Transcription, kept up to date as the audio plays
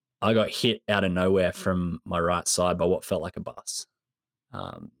I got hit out of nowhere from my right side by what felt like a bus.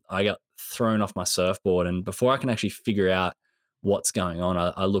 I got thrown off my surfboard, and before I can actually figure out what's going on,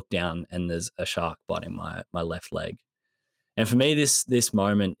 I look down and there's a shark biting my left leg. And for me, this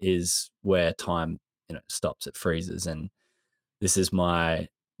moment is where time stops, it freezes, and this is my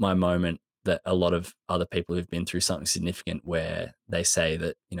moment that a lot of other people who've been through something significant where they say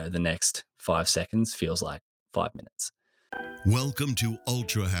that the next 5 seconds feels like 5 minutes. Welcome to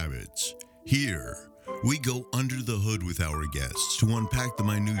Ultra Habits. Here, we go under the hood with our guests to unpack the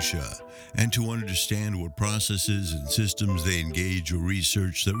minutiae and to understand what processes and systems they engage or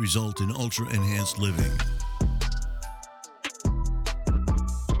research that result in ultra-enhanced living.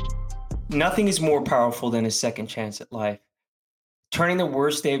 Nothing is more powerful than a second chance at life. Turning the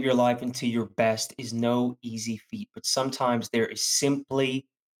worst day of your life into your best is no easy feat, but sometimes there is simply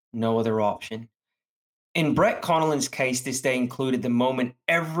no other option. In Brett Connellan's case, this day included the moment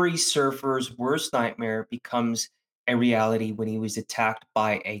every surfer's worst nightmare becomes a reality when he was attacked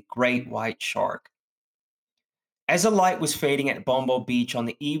by a great white shark. As the light was fading at Bombo Beach on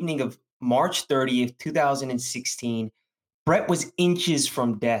the evening of March 30th, 2016, Brett was inches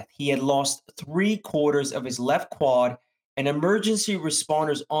from death. He had lost 3/4 of his left quad, and emergency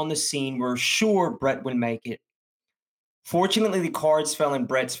responders on the scene were sure Brett would make it. Fortunately, the cards fell in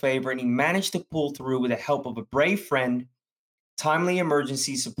Brett's favor, and he managed to pull through with the help of a brave friend, timely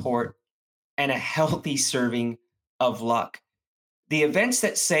emergency support, and a healthy serving of luck. The events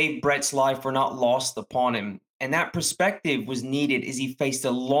that saved Brett's life were not lost upon him, and that perspective was needed as he faced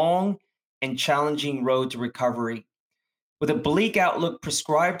a long and challenging road to recovery. With a bleak outlook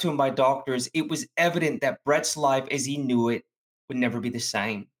prescribed to him by doctors, it was evident that Brett's life as he knew it would never be the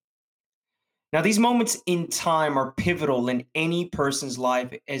same. Now, these moments in time are pivotal in any person's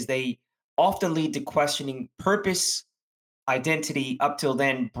life as they often lead to questioning purpose, identity. Up till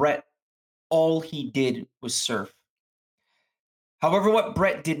then, Brett, all he did was surf. However, what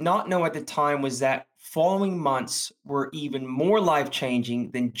Brett did not know at the time was that following months were even more life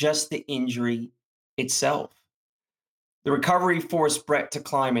changing than just the injury itself. The recovery forced Brett to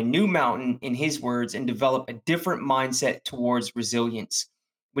climb a new mountain, in his words, and develop a different mindset towards resilience,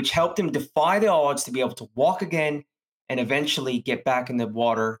 which helped him defy the odds to be able to walk again and eventually get back in the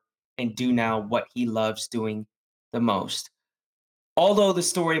water and do now what he loves doing the most. Although the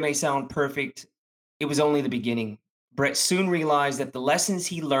story may sound perfect, it was only the beginning. Brett soon realized that the lessons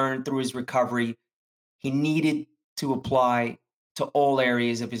he learned through his recovery, he needed to apply to all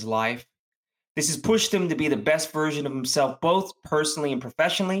areas of his life. This has pushed him to be the best version of himself, both personally and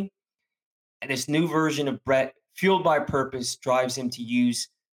professionally. And this new version of Brett, fueled by purpose, drives him to use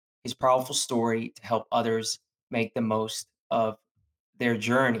his powerful story to help others make the most of their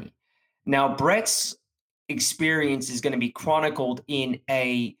journey. Now, Brett's experience is going to be chronicled in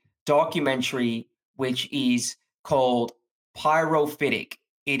a documentary which is called Pyrophytic.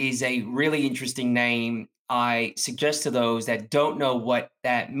 It is a really interesting name. I suggest to those that don't know what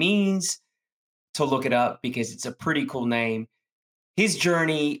that means to look it up because it's a pretty cool name. His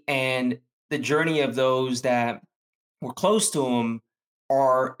journey and the journey of those that were close to him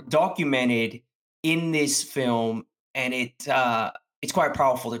are documented in this film, and it's quite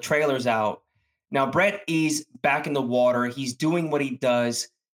powerful. The trailer's out now. Brett is back in the water. He's doing what he does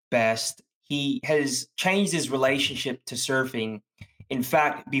best. He has changed his relationship to surfing. In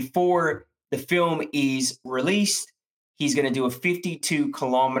fact, before the film is released, he's going to do a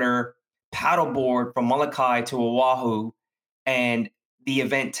 52-kilometer paddleboard from Molokai to Oahu, and the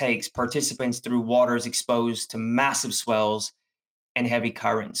event takes participants through waters exposed to massive swells and heavy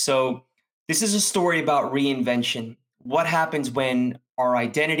currents. So, this is a story about reinvention. What happens when our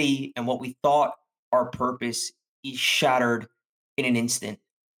identity and what we thought our purpose is shattered in an instant?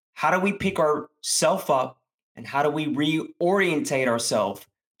 How do we pick ourselves up and how do we reorientate ourselves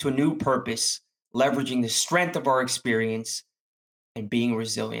to a new purpose, leveraging the strength of our experience and being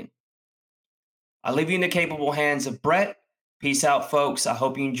resilient? I leave you in the capable hands of Brett. Peace out, folks. I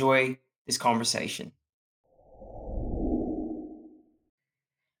hope you enjoy this conversation.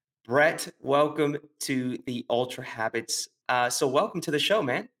 Brett, welcome to the Ultra Habits. So welcome to the show,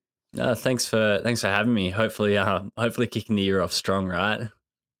 man. Thanks for having me. Hopefully kicking the year off strong, right?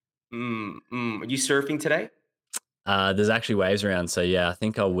 Are you surfing today? There's actually waves around, so yeah, I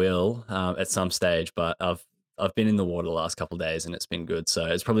think I will at some stage. But I've been in the water the last couple of days, and it's been good. So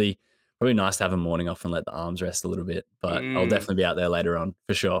it's probably nice to have a morning off and let the arms rest a little bit. But I'll Mm, definitely be out there later on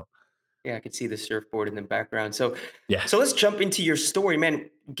for sure. yeah, I could see the surfboard in the background. So, Yeah. so let's jump into your story, man.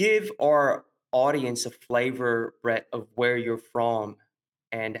 Give our audience a flavor, Brett, of where you're from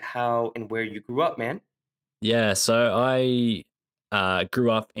and how and where you grew up, man. Yeah, so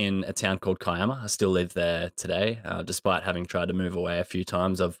Grew up in a town called Kiama. I still live there today, despite having tried to move away a few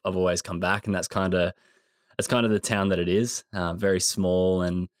times. I've always come back, and that's kind of the town that it is. Very small,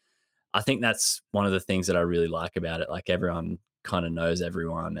 and I think that's one of the things that I really like about it. Like everyone kind of knows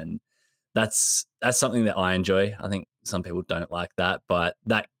everyone, and that's something that I enjoy. I think some people don't like that, but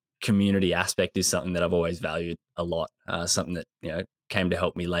that community aspect is something that I've always valued a lot. Something that came to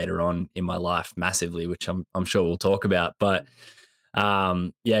help me later on in my life massively, which I'm sure we'll talk about. But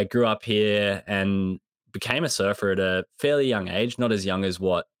yeah, grew up here and became a surfer at a fairly young age. Not as young as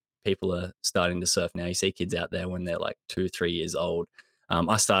what people are starting to surf now. You see kids out there when they're like 2, 3 years old.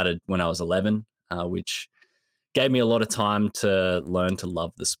 I started when I was 11, which gave me a lot of time to learn to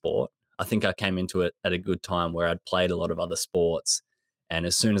love the sport. I think I came into it at a good time where I'd played a lot of other sports. And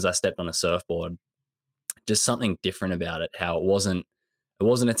as soon as I stepped on a surfboard, just something different about it, how it wasn't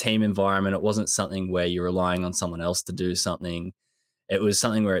a team environment. It wasn't something where you're relying on someone else to do something. It was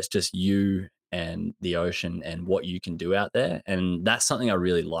something where it's just you and the ocean and what you can do out there. And that's something I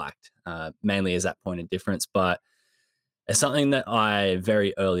really liked, mainly as that point of difference. But it's something that I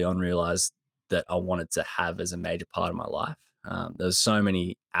very early on realized that I wanted to have as a major part of my life. There's so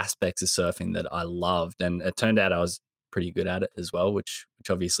many aspects of surfing that I loved, and it turned out I was pretty good at it as well, which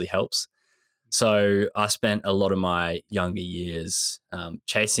obviously helps. So I spent a lot of my younger years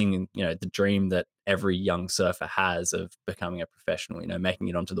chasing, the dream that every young surfer has of becoming a professional. Making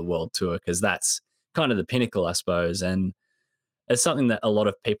it onto the world tour, because that's kind of the pinnacle, I suppose. And it's something that a lot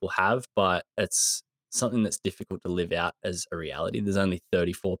of people have, but it's something that's difficult to live out as a reality. There's only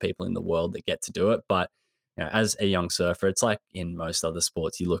 34 people in the world that get to do it, but as a young surfer, it's like in most other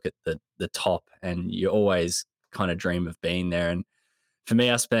sports. You look at the top, and you always kind of dream of being there. And for me,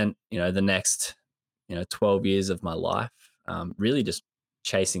 I spent the next 12 years of my life really just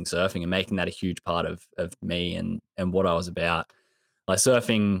chasing surfing and making that a huge part of me and what I was about. Like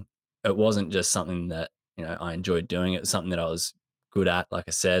surfing, it wasn't just something that I enjoyed doing. It was something that I was good at. Like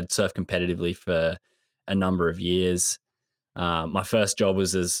I said, surf competitively for a number of years. My first job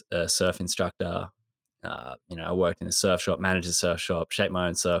was as a surf instructor. I worked in a surf shop, managed a surf shop, shaped my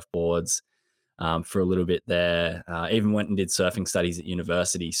own surfboards for a little bit there. Even went and did surfing studies at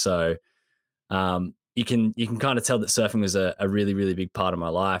university. So you can kind of tell that surfing was a really really big part of my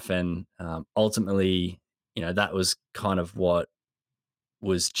life, and ultimately, that was kind of what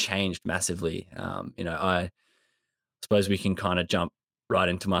was changed massively. I suppose we can kind of jump right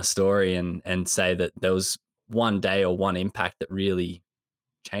into my story and say that there was one day or one impact that really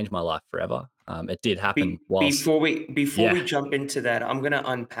changed my life forever. It did happen whilst, Before yeah, we jump into that, I'm gonna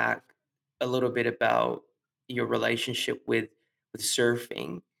unpack a little bit about your relationship with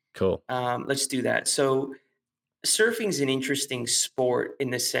surfing. cool, Let's do that. So, surfing is an interesting sport in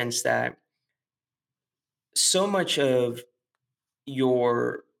the sense that so much of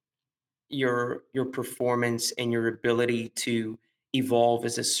your your performance and your ability to evolve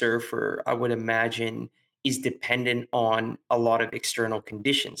as a surfer, I would imagine, is dependent on a lot of external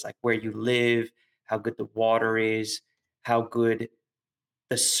conditions, like where you live, how good the water is, how good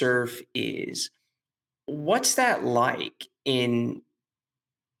the surf is. What's that like in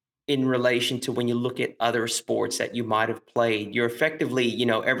relation to when you look at other sports that you might have played? You're effectively,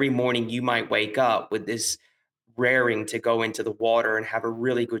 every morning you might wake up with this raring to go into the water and have a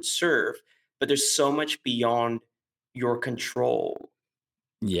really good serve, but there's so much beyond your control.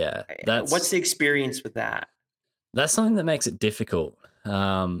 yeah, What's that's the experience with that? that's something that makes it difficult.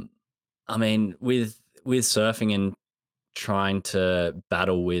 I mean, with surfing and trying to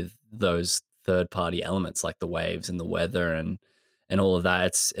battle with those third party elements like the waves and the weather and all of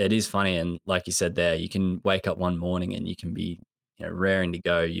that. It is funny, and like you said there, you can wake up one morning and you can be raring to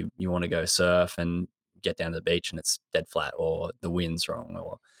go. You want to go surf and get down to the beach and it's dead flat, or the wind's wrong,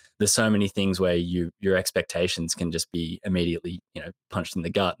 or there's so many things where your expectations can just be immediately punched in the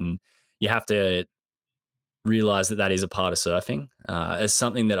gut, and you have to realize that that is a part of surfing. It's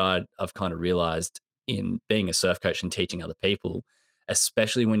something that I've kind of realized in being a surf coach and teaching other people,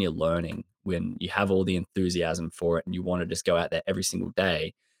 especially when you're learning, when you have all the enthusiasm for it and you want to just go out there every single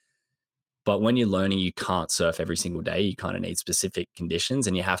day. But when you're learning, you can't surf every single day. You kind of need specific conditions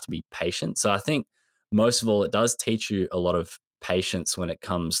and you have to be patient. So I think most of all, it does teach you a lot of patience when it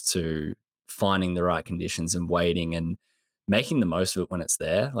comes to finding the right conditions and waiting and making the most of it when it's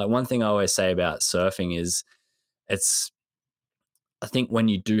there. Like one thing I always say about surfing is it's I think when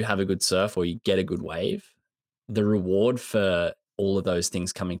you do have a good surf or you get a good wave, the reward for all of those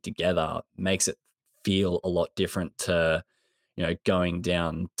things coming together makes it feel a lot different to, going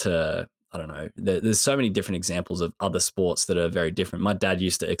down to, I don't know, there's so many different examples of other sports that are very different. My dad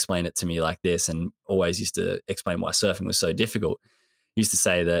used to explain it to me like this and always used to explain why surfing was so difficult. used to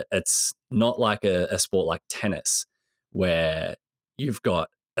say that it's not like a sport like tennis where you've got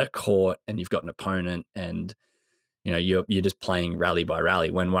a court and you've got an opponent and you're just playing rally by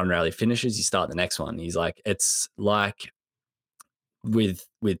rally. When one rally finishes, you start the next one. He's like, it's like with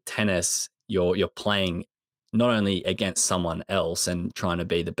tennis, you're playing not only against someone else and trying to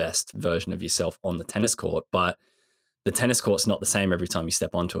be the best version of yourself on the tennis court, but the tennis court's not the same every time you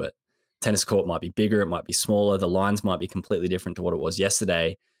step onto it. Tennis court might be bigger, it might be smaller, the lines might be completely different to what it was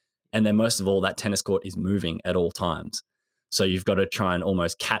yesterday. And then most of all, that tennis court is moving at all times. So you've got to try and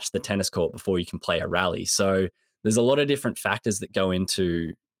almost catch the tennis court before you can play a rally. So there's a lot of different factors that go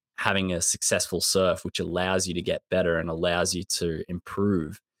into having a successful surf, which allows you to get better and allows you to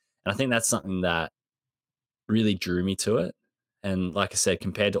improve. And I think that's something that really drew me to it. And like I said,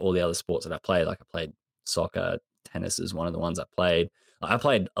 compared to all the other sports that I played, like I played soccer, tennis is one of the ones I played. I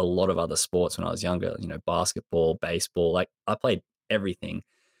played a lot of other sports when I was younger, basketball, baseball, like I played everything.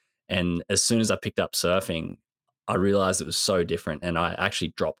 And as soon as I picked up surfing, I realized it was so different. And I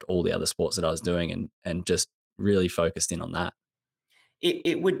actually dropped all the other sports that I was doing and just really focused in on that.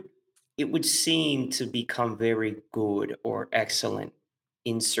 It would seem to become very good or excellent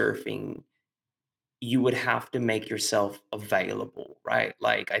in surfing. You would have to make yourself available, right?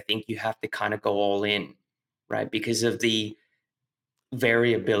 Like, I think you have to kind of go all in, right? Because of the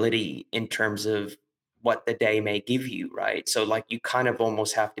variability in terms of what the day may give you, right? So, like, you kind of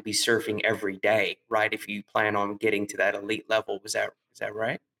almost have to be surfing every day, right? If you plan on getting to that elite level. Is that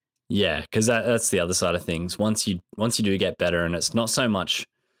right? Yeah, because that's the other side of things. Once you do get better, and it's not so much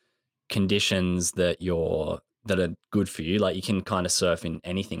conditions that are good for you. Like you can kind of surf in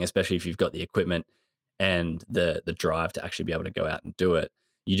anything, especially if you've got the equipment and the drive to actually be able to go out and do it.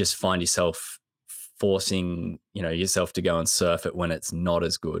 You just find yourself forcing, yourself to go and surf it when it's not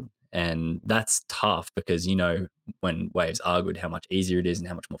as good. And that's tough because when waves are good, how much easier it is and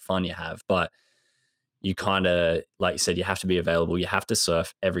how much more fun you have. But you kind of, like you said, you have to be available. You have to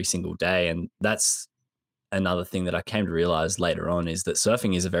surf every single day. And that's another thing that I came to realize later on is that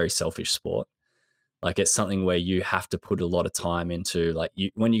surfing is a very selfish sport. Like it's something where you have to put a lot of time into like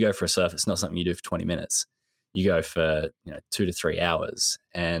when you go for a surf, it's not something you do for 20 minutes. You go for, 2 to 3 hours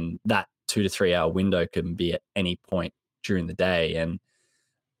and that 2 to 3 hour window can be at any point during the day. And,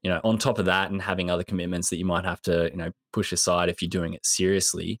 on top of that and having other commitments that you might have to, push aside if you're doing it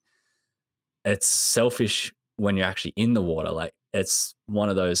seriously, it's selfish when you're actually in the water. Like it's one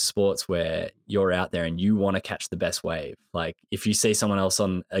of those sports where you're out there and you want to catch the best wave. Like if you see someone else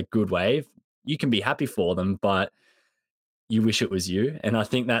on a good wave, you can be happy for them, but you wish it was you. And I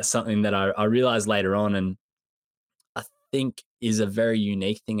think that's something that I realized later on and I think is a very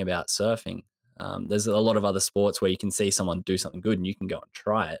unique thing about surfing. There's a lot of other sports where you can see someone do something good and you can go and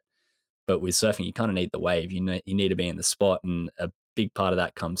try it. But with surfing, you kind of need the wave. You need to be in the spot. And a big part of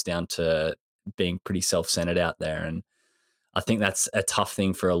that comes down to being pretty self-centered out there. And I think that's a tough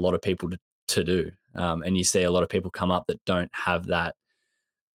thing for a lot of people to do. And you see a lot of people come up that don't have that.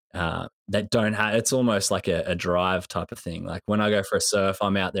 That don't have. It's almost like a drive type of thing. Like when I go for a surf,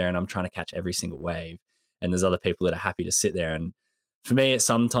 I'm out there and I'm trying to catch every single wave. And there's other people that are happy to sit there. And for me, it's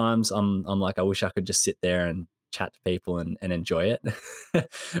sometimes I'm like, I wish I could just sit there and chat to people and enjoy it.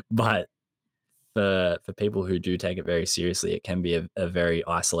 But for people who do take it very seriously, it can be a very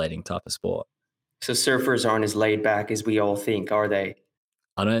isolating type of sport. So surfers aren't as laid back as we all think, are they?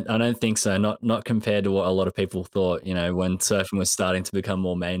 I don't think so. Not compared to what a lot of people thought, when surfing was starting to become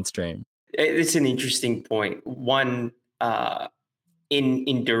more mainstream. It's an interesting point. One, in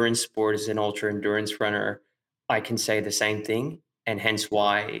endurance sport as an ultra endurance runner, I can say the same thing. And hence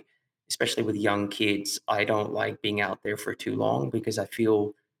why, especially with young kids, I don't like being out there for too long because I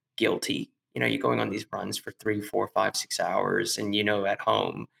feel guilty. You're going on these runs for 3, 4, 5, 6 hours, and at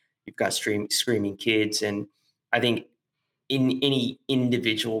home you've got screaming kids. And I think in any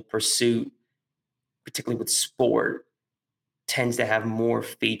individual pursuit, particularly with sport, tends to have more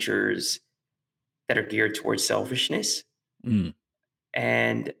features that are geared towards selfishness, Mm,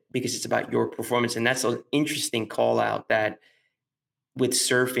 and because it's about your performance. And that's an interesting call out that with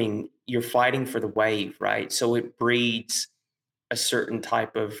surfing, you're fighting for the wave, right? So it breeds a certain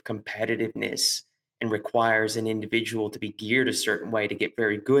type of competitiveness and requires an individual to be geared a certain way to get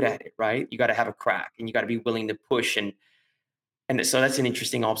very good at it, right? You got to have a crack and you got to be willing to push, and so that's an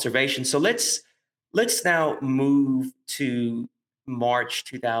interesting observation. So let's now move to March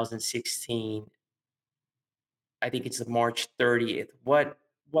 2016. I think it's the March 30th.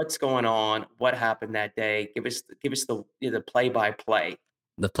 What's going on? What happened that day? Give us the play by play.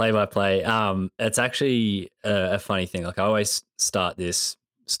 the play-by-play. It's actually a funny thing. Like I always start this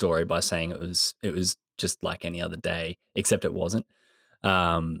story by saying it was just like any other day, except it wasn't.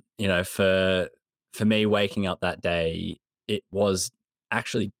 You know, for me waking up that day, it was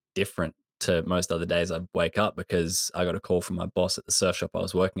actually different to most other days I wake up because I got a call from my boss at the surf shop I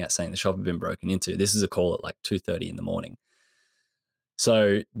was working at saying the shop had been broken into. This is a call at like 2:30 in the morning.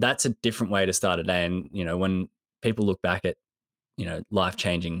 So that's a different way to start a day. And, you know, when people look back at, you know,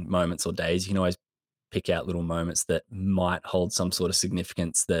 life-changing moments or days, you can always pick out little moments that might hold some sort of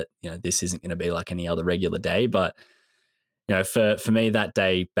significance that, you know, this isn't going to be like any other regular day. But, you know, for me, that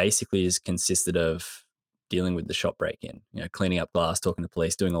day basically has consisted of dealing with the shop break-in, you know, cleaning up glass, talking to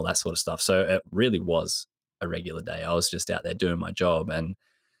police, doing all that sort of stuff. So it really was a regular day. I was just out there doing my job. And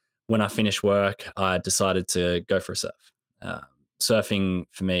when I finished work, I decided to go for a surf. Uh, Surfing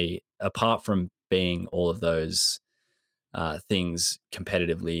for me, apart from being all of those things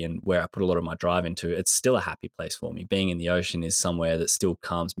competitively and where I put a lot of my drive into, it's still a happy place for me. Being in the ocean is somewhere that still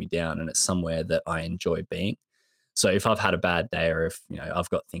calms me down, and it's somewhere that I enjoy being. So if I've had a bad day or if, you know, I've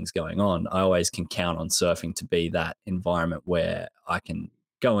got things going on, I always can count on surfing to be that environment where I can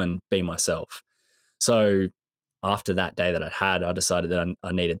go and be myself. So after that day that I had, I decided that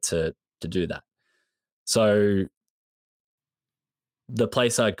I needed to do that. So the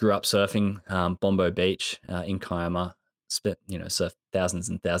place I grew up surfing, Bombo Beach in Kiama, spent, you know, surfed thousands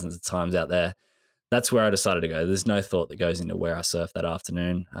and thousands of times out there. That's where I decided to go. There's no thought that goes into where I surf that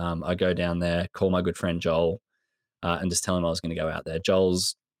afternoon. I go down there, call my good friend Joel, and just tell him I was going to go out there.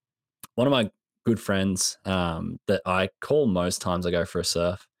 Joel's one of my good friends that I call most times I go for a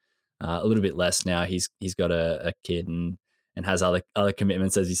surf. A little bit less now. He's got a kid and has other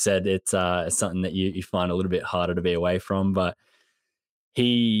commitments. As you said, it's something that you find a little bit harder to be away from. But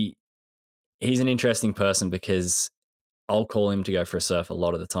he he's an interesting person because I'll call him to go for a surf a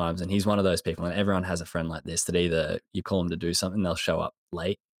lot of the times, and he's one of those people. And everyone has a friend like this that either you call them to do something, they'll show up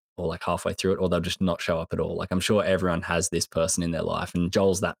late or like halfway through it, or they'll just not show up at all. Like I'm sure everyone has this person in their life, and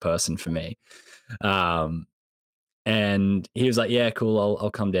Joel's that person for me. Um, and he was like, "Yeah, cool.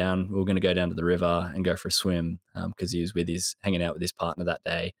 I'll come down. We're going to go down to the river and go for a swim because he was with his hanging out with his partner that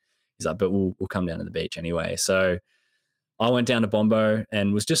day." He's like, "But we'll come down to the beach anyway." So I went down to Bombo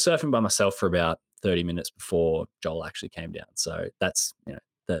and was just surfing by myself for about 30 minutes before Joel actually came down. So that's, you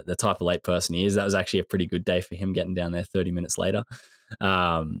know, the type of late person he is. That was actually a pretty good day for him getting down there 30 minutes later.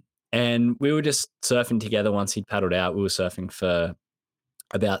 And we were just surfing together once he'd paddled out. We were surfing for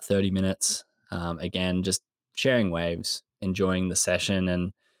about 30 minutes. Again, just sharing waves, enjoying the session.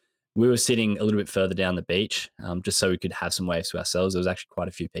 And we were sitting a little bit further down the beach just so we could have some waves to ourselves. There was actually quite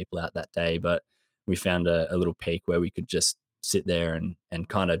a few people out that day, but we found a little peak where we could just sit there and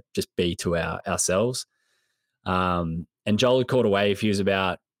kind of just be to ourselves. And Joel had caught a wave. He was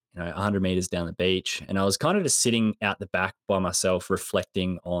about, you know, 100 meters down the beach, and I was kind of just sitting out the back by myself,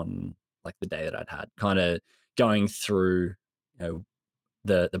 reflecting on like the day that I'd had, kind of going through, you know,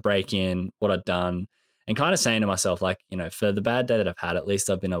 the break in, what I'd done, and kind of saying to myself, like, you know, for the bad day that I've had, at least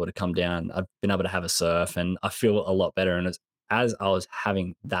I've been able to come down. I've been able to have a surf, and I feel a lot better. And as I was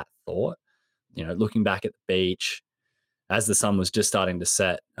having that thought, you know, looking back at the beach as the sun was just starting to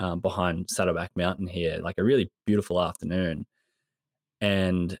set behind Saddleback Mountain here, like a really beautiful afternoon,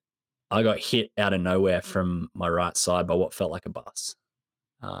 and I got hit out of nowhere from my right side by what felt like a bus.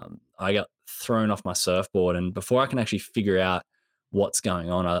 I got thrown off my surfboard, and before I can actually figure out what's going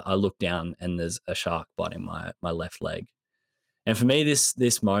on, I look down and there's a shark biting my left leg. And for me,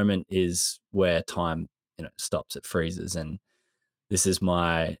 this moment is where time, you know, stops. It freezes, and this is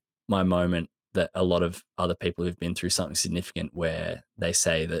my moment that a lot of other people who've been through something significant where they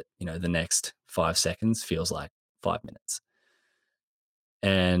say that, you know, the next 5 seconds feels like 5 minutes.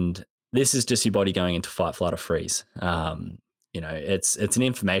 And this is just your body going into fight, flight, or freeze. You know, it's an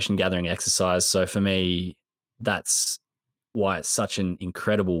information gathering exercise. So for me, that's why it's such an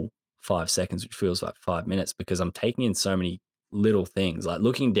incredible 5 seconds, which feels like 5 minutes, because I'm taking in so many little things, like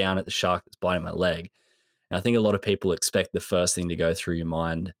looking down at the shark that's biting my leg. And I think a lot of people expect the first thing to go through your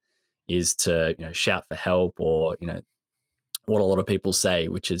mind is to, you know, shout for help, or, you know, what a lot of people say,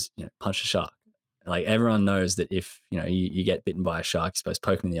 which is, you know, punch a shark. Like everyone knows that if, you know, you get bitten by a shark, you're supposed to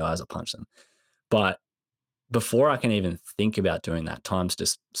poke them in the eyes or punch them. But before I can even think about doing that, time's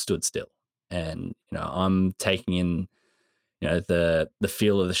just stood still. And, you know, I'm taking in, you know, the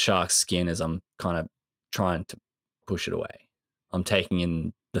feel of the shark's skin as I'm kind of trying to push it away. I'm taking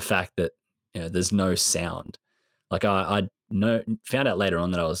in the fact that, you know, there's no sound. Like I know found out later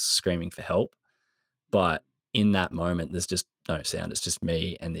on that I was screaming for help, but in that moment, there's just no sound. It's just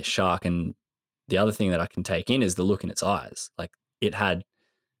me and this shark. And the other thing that I can take in is the look in its eyes. Like it had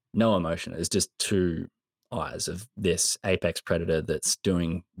no emotion. It's just two eyes of this apex predator that's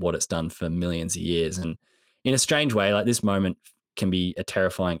doing what it's done for millions of years. And in a strange way, like this moment can be a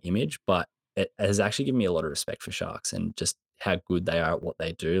terrifying image, but it has actually given me a lot of respect for sharks and just how good they are at what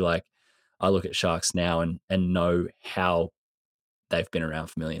they do. Like I look at sharks now and know how they've been around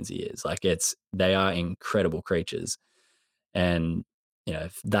for millions of years. Like they are incredible creatures. And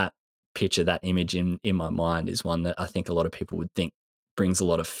that picture, that image in my mind is one that I think a lot of people would think brings a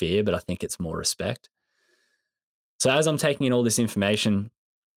lot of fear, but I think it's more respect. So as I'm taking in all this information,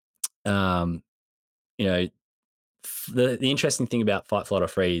 um, you know, the interesting thing about fight, flight, or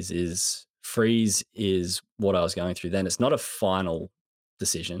freeze is what I was going through then. It's not a final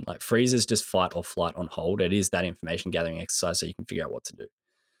decision. Like freeze is just fight or flight on hold. It is that information gathering exercise so you can figure out what to do.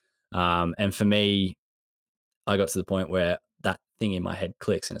 And for me, I got to the point where that thing in my head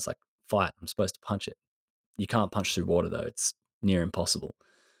clicks and it's like, fight, I'm supposed to punch it. You can't punch through water though. It's near impossible.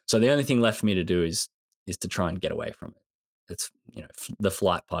 So the only thing left for me to do is to try and get away from it. It's, the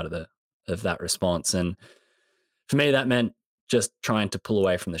flight part of that response. And for me, that meant just trying to pull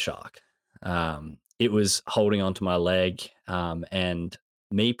away from the shark. It was holding onto my leg, and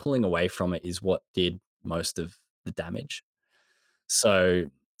me pulling away from it is what did most of the damage. So,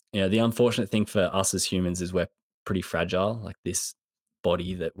 the unfortunate thing for us as humans is we're pretty fragile. Like this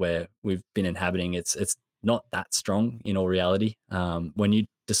body that we've been inhabiting, it's not that strong in all reality. When you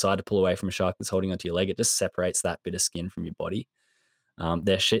decide to pull away from a shark that's holding onto your leg, it just separates that bit of skin from your body.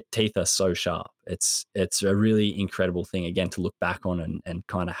 Their teeth are so sharp. It's a really incredible thing again to look back on and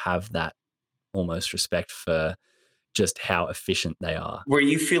kind of have that almost respect for just how efficient they are. Were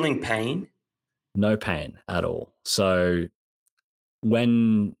you feeling pain? No pain at all. So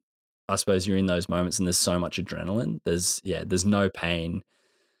when I suppose you're in those moments and there's so much adrenaline, there's no pain.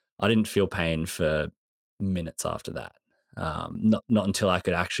 I didn't feel pain for minutes after that. Not until I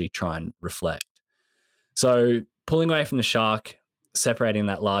could actually try and reflect. So pulling away from the shark, separating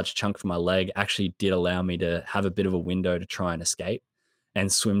that large chunk from my leg actually did allow me to have a bit of a window to try and escape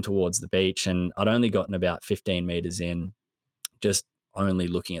and swim towards the beach. And I'd only gotten about 15 meters in, just only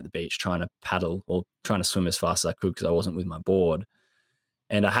looking at the beach, trying to paddle or trying to swim as fast as I could because I wasn't with my board.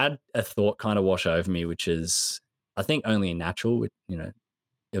 And I had a thought kind of wash over me, which is, I think, only natural.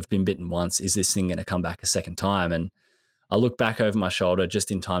 I've been bitten once. Is this thing going to come back a second time? And I looked back over my shoulder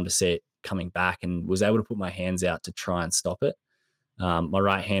just in time to see it coming back and was able to put my hands out to try and stop it. My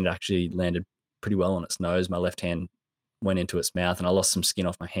right hand actually landed pretty well on its nose. My left hand went into its mouth and I lost some skin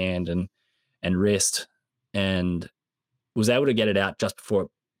off my hand and wrist and was able to get it out just before it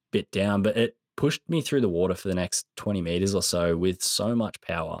bit down. But it pushed me through the water for the next 20 meters or so with so much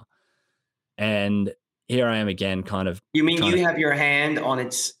power. And here I am again, kind of You mean trying you to, have your hand on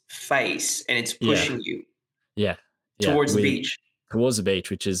its face and it's yeah, pushing you yeah, yeah, towards the beach? towards the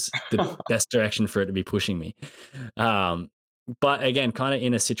beach, which is the best direction for it to be pushing me. Um, but again, kind of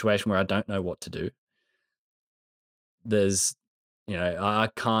in a situation where I don't know what to do. There's, I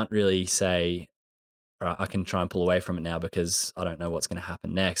can't really say, right, I can try and pull away from it now because I don't know what's going to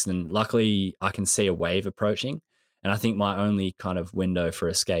happen next. And luckily, I can see a wave approaching. And I think my only kind of window for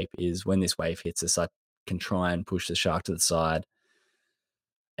escape is when this wave hits us, I can try and push the shark to the side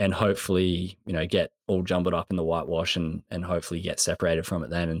and hopefully, get all jumbled up in the whitewash and hopefully get separated from it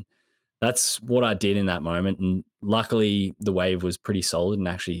then. And that's what I did in that moment. And luckily, the wave was pretty solid and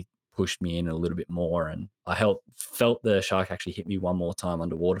actually pushed me in a little bit more. And I felt the shark actually hit me one more time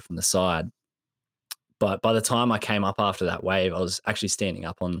underwater from the side. But by the time I came up after that wave, I was actually standing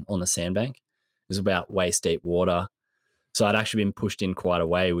up on the sandbank. It was about waist deep water. So I'd actually been pushed in quite a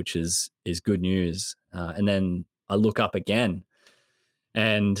way, which is good news. And then I look up again,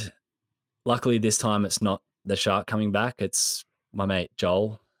 and luckily this time it's not the shark coming back. It's my mate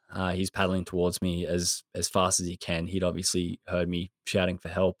Joel. He's paddling towards me as fast as he can. He'd obviously heard me shouting for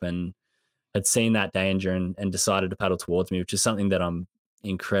help and had seen that danger and decided to paddle towards me, which is something that I'm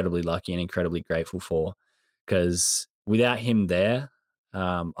incredibly lucky and incredibly grateful for. Because without him there,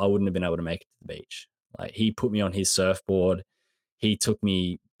 I wouldn't have been able to make it to the beach. Like he put me on his surfboard, he took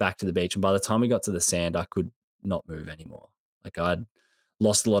me back to the beach, and by the time we got to the sand, I could not move anymore. Like I'd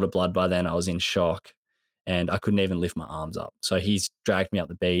lost a lot of blood by then. I was in shock, and I couldn't even lift my arms up. So he's dragged me up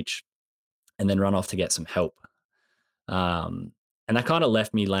the beach, and then run off to get some help. And that kind of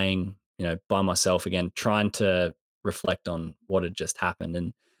left me laying, by myself again, trying to reflect on what had just happened.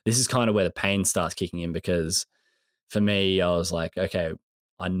 And this is kind of where the pain starts kicking in because for me, I was like, okay,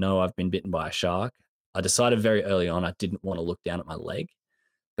 I know I've been bitten by a shark. I decided very early on I didn't want to look down at my leg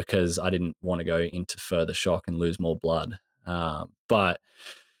because I didn't want to go into further shock and lose more blood. But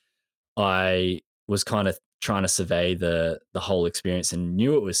I was kind of trying to survey the whole experience and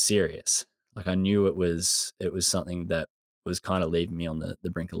knew it was serious. Like I knew it was something that was kind of leaving me on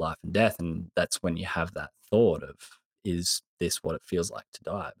the brink of life and death. And that's when you have that thought of, is this what it feels like to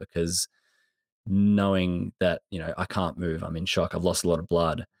die? Because knowing that, I can't move, I'm in shock, I've lost a lot of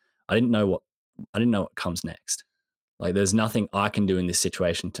blood. I didn't know what I didn't know what comes next. Like there's nothing I can do in this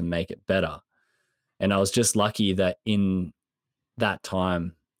situation to make it better. And I was just lucky that in that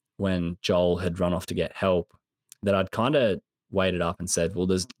time when Joel had run off to get help, that I'd kind of waited up and said, well,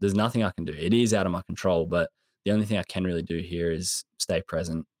 there's nothing I can do. It is out of my control, but the only thing I can really do here is stay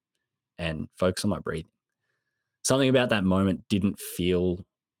present and focus on my breathing. Something about that moment didn't feel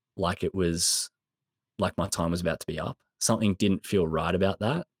like it was like my time was about to be up. Something didn't feel right about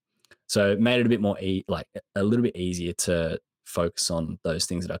that. So it made it a bit more like a little bit easier to focus on those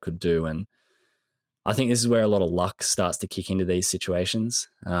things that I could do. And I think this is where a lot of luck starts to kick into these situations.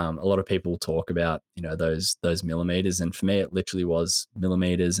 A lot of people talk about, those millimeters, and for me, it literally was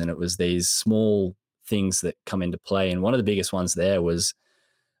millimeters, and it was these small things that come into play. And one of the biggest ones there was,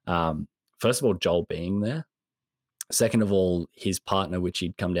 first of all, Joel being there. Second of all, his partner, which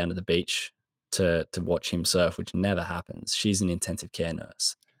he'd come down to the beach to watch him surf, which never happens. She's an intensive care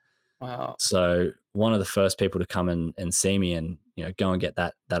nurse. Wow. So one of the first people to come and see me and, go and get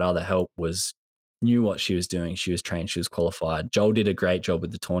that other help knew what she was doing. She was trained, she was qualified. Joel did a great job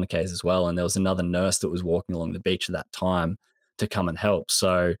with the tourniquets as well. And there was another nurse that was walking along the beach at that time to come and help.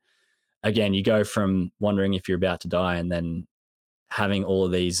 So again, you go from wondering if you're about to die and then having all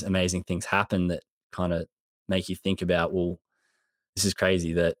of these amazing things happen that kind of make you think about, well, this is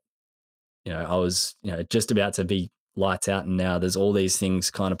crazy that, I was, just about to be lights out, and now there's all these things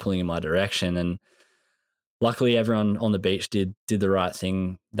kind of pulling in my direction. And luckily everyone on the beach did the right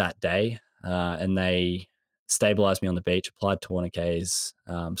thing that day. And they stabilized me on the beach, applied tourniquets,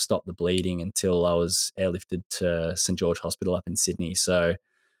 stopped the bleeding until I was airlifted to St. George Hospital up in Sydney. So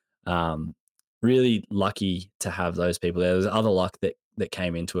um, really lucky to have those people there. There's other luck that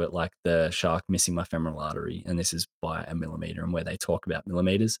came into it, like the shark missing my femoral artery, and this is by a millimeter, and where they talk about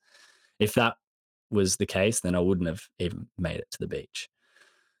millimeters. If that was the case, then I wouldn't have even made it to the beach.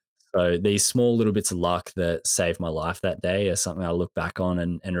 So these small little bits of luck that saved my life that day are something I look back on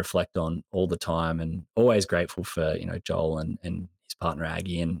and reflect on all the time, and always grateful for, Joel and his partner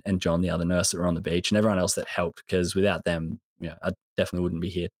Aggie and John, the other nurse that were on the beach, and everyone else that helped, because without them, I definitely wouldn't be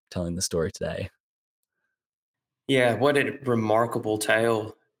here telling the story today. Yeah, what a remarkable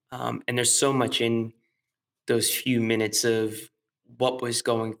tale. And there's so much in those few minutes of what was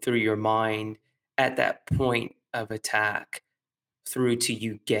going through your mind at that point of attack through to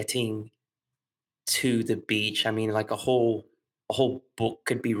you getting to the beach. I mean, like a whole book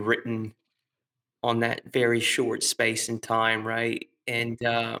could be written on that very short space and time, right? And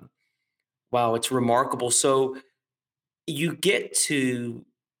wow, it's remarkable. So you get to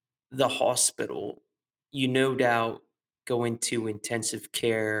the hospital, you no doubt go into intensive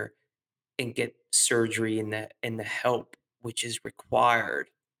care and get surgery and the help which is required.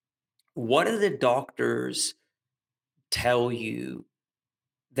 What do the doctors tell you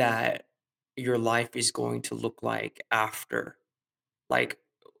that your life is going to look like after? Like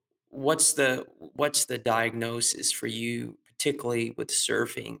what's the diagnosis for you, particularly with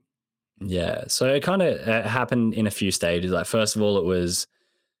surfing? Yeah. So it kind of happened in a few stages. Like, first of all, it was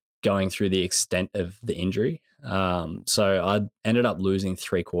going through the extent of the injury. So I ended up losing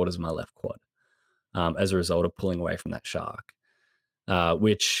 3/4 of my left quad as a result of pulling away from that shark,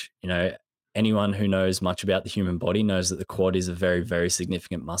 which, anyone who knows much about the human body knows that the quad is a very, very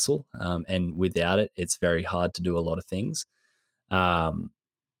significant muscle. And without it, it's very hard to do a lot of things. Um,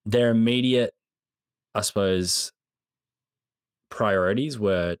 their immediate, I suppose, priorities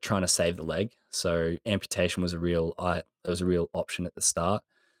were trying to save the leg. So amputation was a real option at the start.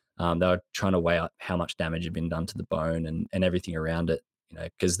 They were trying to weigh up how much damage had been done to the bone and everything around it,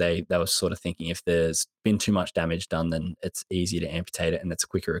 because they were sort of thinking if there's been too much damage done, then it's easier to amputate it and it's a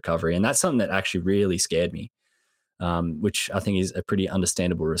quicker recovery. And that's something that actually really scared me, which I think is a pretty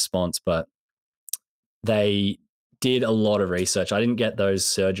understandable response. But they did a lot of research. I didn't get those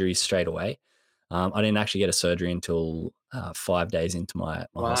surgeries straight away. I didn't actually get a surgery until 5 days into my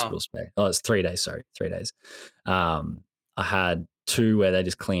Wow. hospital stay. Oh, it's 3 days. Sorry, 3 days. I had two where they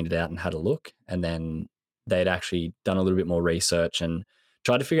just cleaned it out and had a look, and then they'd actually done a little bit more research and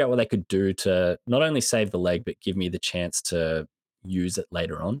tried to figure out what they could do to not only save the leg but give me the chance to use it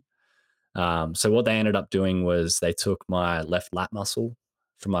later on. So what they ended up doing was they took my left lat muscle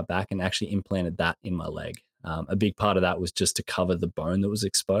from my back and actually implanted that in my leg. A big part of that was just to cover the bone that was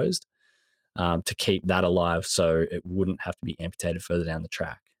exposed, to keep that alive so it wouldn't have to be amputated further down the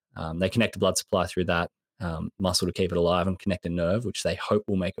track. They connect a blood supply through that muscle to keep it alive and connect a nerve, which they hope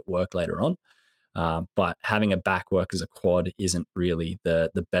will make it work later on. But having a back work as a quad isn't really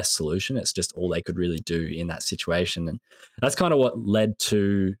the best solution. It's just all they could really do in that situation, and that's kind of what led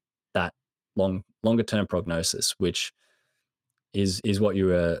to that longer term prognosis, which is what you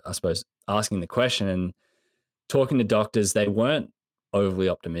were, I suppose, asking the question. And talking to doctors, they weren't overly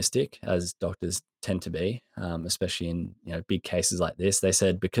optimistic, as doctors tend to be, especially in big cases like this. They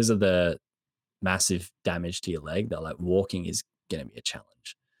said because of the massive damage to your leg, that like walking is going to be a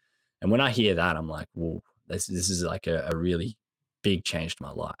challenge. And when I hear that, I'm like, well, this is like a really big change to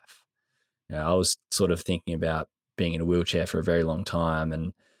my life. I was sort of thinking about being in a wheelchair for a very long time,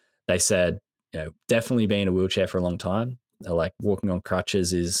 and they said, definitely be in a wheelchair for a long time. They're like walking on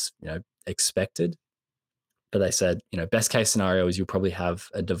crutches is, expected. But they said, best case scenario is you'll probably have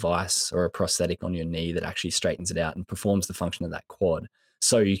a device or a prosthetic on your knee that actually straightens it out and performs the function of that quad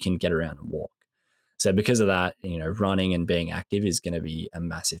so you can get around and walk. So because of that, running and being active is going to be a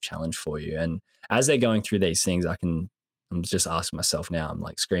massive challenge for you. And as they're going through these things, I'm just asking myself now, I'm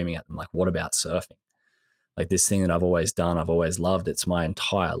like screaming at them, like, what about surfing? Like this thing that I've always done, I've always loved. It's my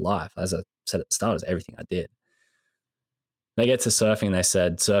entire life. As I said at the start, it's everything I did. They get to surfing and they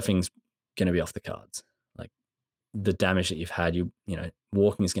said, surfing's going to be off the cards. Like the damage that you've had,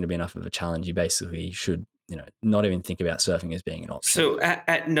 walking is going to be enough of a challenge. You basically should, not even think about surfing as being an option. So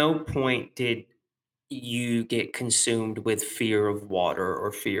at no point did you get consumed with fear of water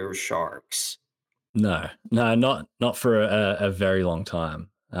or fear of sharks? No, not for a very long time.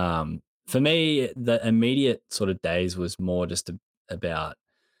 For me, the immediate sort of days was more just about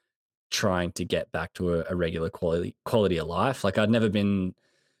trying to get back to a regular quality of life. Like I'd never been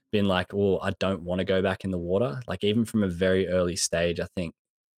like, well, I don't want to go back in the water. Like even from a very early stage, I think,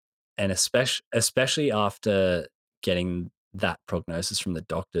 and especially after getting that prognosis from the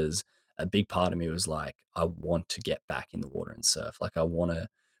doctors, a big part of me was like, I want to get back in the water and surf. Like I want to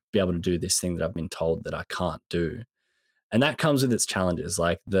be able to do this thing that I've been told that I can't do. And that comes with its challenges.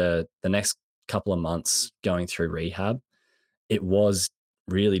 Like the next couple of months going through rehab, it was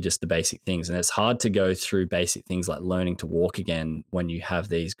really just the basic things. And it's hard to go through basic things like learning to walk again when you have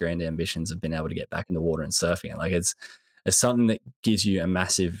these grand ambitions of being able to get back in the water and surfing. Like it's something that gives you a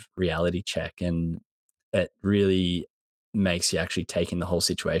massive reality check, and it really makes you actually take in the whole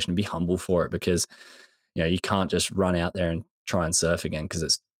situation and be humble for it, because you can't just run out there and try and surf again, because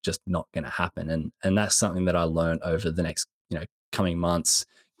it's just not going to happen. And that's something that I learned over the next coming months,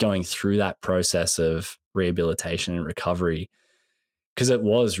 going through that process of rehabilitation and recovery, because it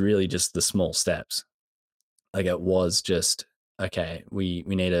was really just the small steps. Like it was just, okay, we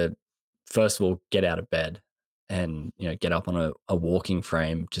need to first of all get out of bed and get up on a walking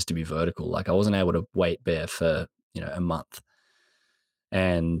frame just to be vertical. Like I wasn't able to weight bear for a month,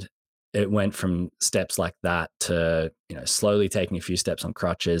 and it went from steps like that to slowly taking a few steps on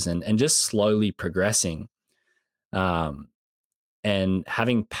crutches, and just slowly progressing. And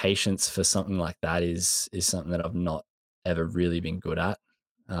having patience for something like that is something that I've not ever really been good at.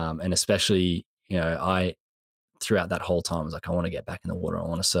 And especially, I throughout that whole time was like, I want to get back in the water. I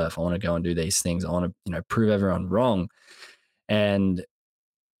want to surf. I want to go and do these things. I want to, prove everyone wrong. And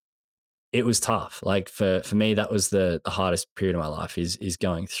it was tough. Like for me, that was the hardest period of my life, is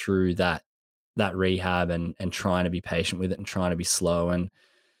going through that rehab and trying to be patient with it and trying to be slow. And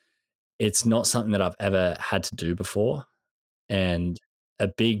it's not something that I've ever had to do before. And a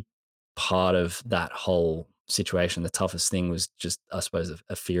big part of that whole situation, the toughest thing was just, I suppose,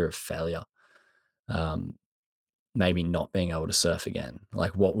 a fear of failure. Maybe not being able to surf again.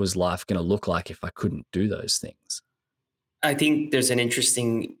 Like, what was life going to look like if I couldn't do those things? I think there's an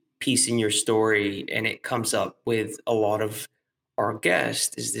interesting piece in your story, and it comes up with a lot of our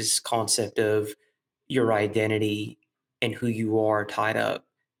guests, is this concept of your identity and who you are tied up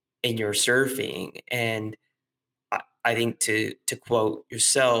in your surfing. And I think to quote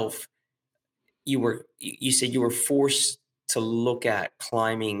yourself, you said you were forced to look at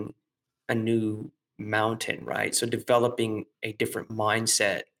climbing a new mountain, right? So developing a different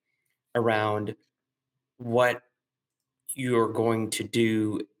mindset around what you're going to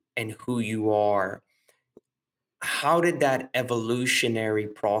do and who you are. How did that evolutionary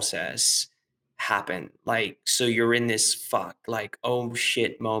process happen? Like, so you're in this like, oh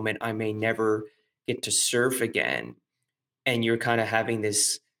shit moment. I may never get to surf again. And you're kind of having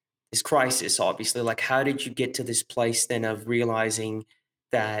this crisis, obviously. Like, how did you get to this place then of realizing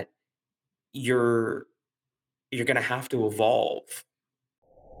that you're you're gonna have to evolve?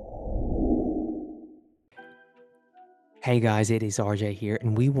 Hey guys, it is RJ here,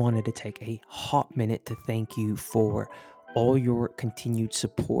 and we wanted to take a hot minute to thank you for all your continued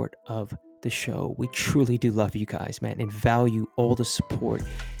support of the show. We truly do love you guys, man, and value all the support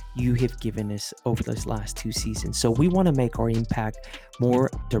you have given us over those last 2 seasons. So we want to make our impact more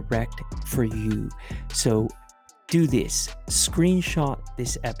direct for you. So do this: screenshot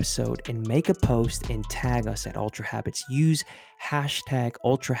this episode and make a post and tag us at Ultra Habits. Use hashtag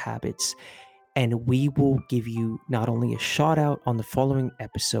Ultra Habits, and we will give you not only a shout out on the following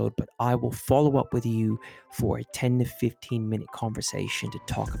episode, but I will follow up with you for a 10 to 15 minute conversation to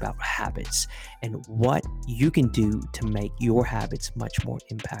talk about habits and what you can do to make your habits much more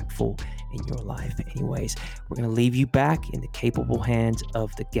impactful in your life. Anyways, we're going to leave you back in the capable hands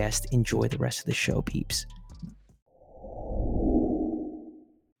of the guest. Enjoy the rest of the show, peeps.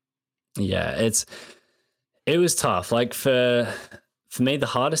 Yeah, it was tough. Like for me, the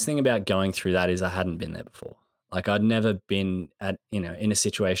hardest thing about going through that is I hadn't been there before. Like I'd never been at, in a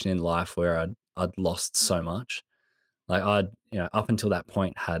situation in life where I'd lost so much. Like I'd, up until that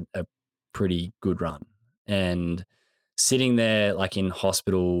point had a pretty good run. And sitting there like in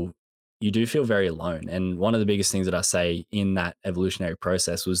hospital, you do feel very alone. And one of the biggest things that I say in that evolutionary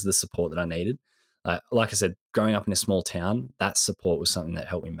process was the support that I needed. Like I said, growing up in a small town, that support was something that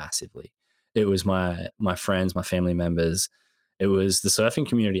helped me massively. It was my friends, my family members. It was the surfing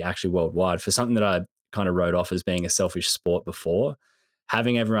community actually worldwide. For something that I kind of wrote off as being a selfish sport before,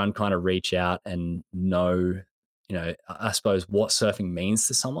 having everyone kind of reach out and know, I suppose what surfing means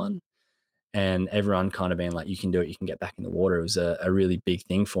to someone, and everyone kind of being like, you can do it, you can get back in the water. It was a really big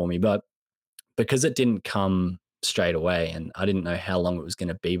thing for me. But because it didn't come straight away and I didn't know how long it was going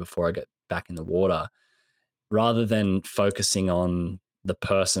to be before I got back in the water, rather than focusing on the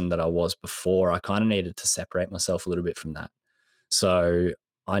person that I was before, I kind of needed to separate myself a little bit from that. So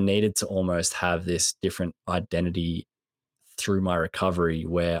I needed to almost have this different identity through my recovery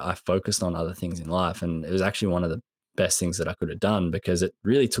where I focused on other things in life. And it was actually one of the best things that I could have done because it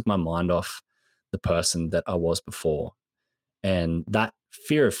really took my mind off the person that I was before. And that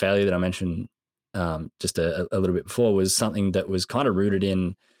fear of failure that I mentioned just a little bit before was something that was kind of rooted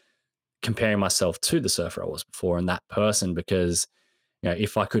in comparing myself to the surfer I was before and that person, because,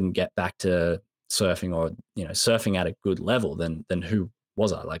 if I couldn't get back to surfing or, surfing at a good level, then who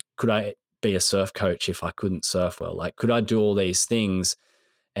was I? Like, could I be a surf coach if I couldn't surf well? Like, could I do all these things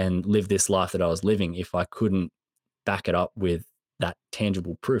and live this life that I was living if I couldn't back it up with that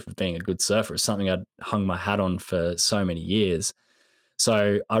tangible proof of being a good surfer? It's something I'd hung my hat on for so many years.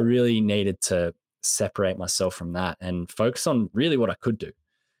 So I really needed to separate myself from that and focus on really what I could do.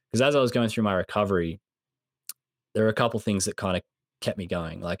 Because as I was going through my recovery, there were a couple things that kind of kept me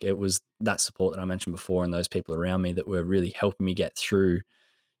going. Like it was that support that I mentioned before and those people around me that were really helping me get through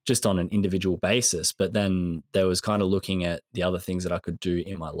just on an individual basis. But then there was kind of looking at the other things that I could do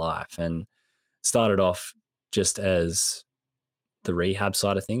in my life, and started off just as the rehab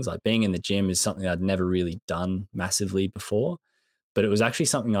side of things. Like being in the gym is something I'd never really done massively before, but it was actually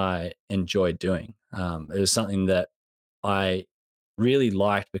something I enjoyed doing. It was something that I really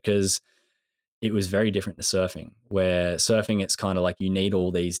liked because it was very different to surfing, where surfing, it's kind of like you need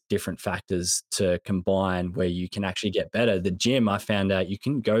all these different factors to combine where you can actually get better. The gym, I found out you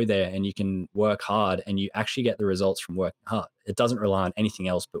can go there and you can work hard and you actually get the results from working hard. It doesn't rely on anything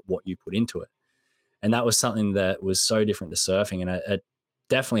else but what you put into it. And that was something that was so different to surfing. And it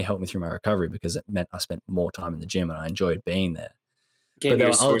definitely helped me through my recovery because it meant I spent more time in the gym and I enjoyed being there. But there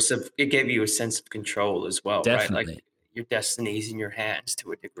were It gave you a sense of control as well, right? Like definitely. your destiny's in your hands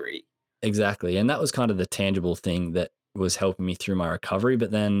to a degree. Exactly. And that was kind of the tangible thing that was helping me through my recovery.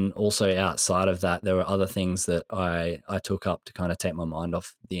 But then also outside of that, there were other things that I took up to kind of take my mind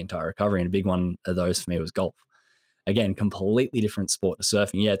off the entire recovery. And a big one of those for me was golf. Again, completely different sport to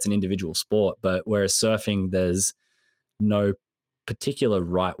surfing. Yeah, it's an individual sport, but whereas surfing, there's no particular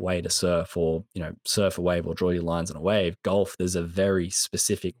right way to surf or, surf a wave or draw your lines on a wave. Golf, there's a very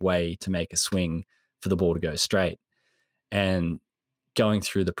specific way to make a swing for the ball to go straight. And going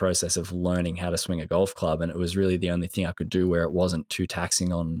through the process of learning how to swing a golf club, and it was really the only thing I could do where it wasn't too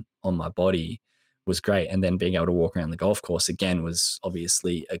taxing on my body, was great. And then being able to walk around the golf course again was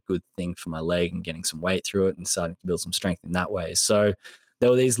obviously a good thing for my leg and getting some weight through it and starting to build some strength in that way. So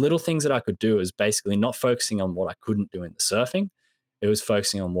there were these little things that I could do. It was basically not focusing on what I couldn't do in the surfing. It was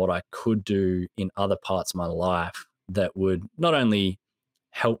focusing on what I could do in other parts of my life that would not only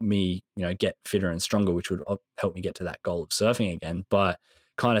help me, get fitter and stronger, which would help me get to that goal of surfing again, but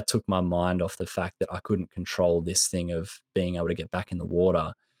kind of took my mind off the fact that I couldn't control this thing of being able to get back in the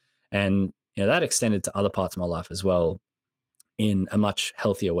water. And, that extended to other parts of my life as well in a much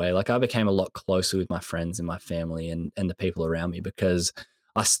healthier way. Like I became a lot closer with my friends and my family and the people around me because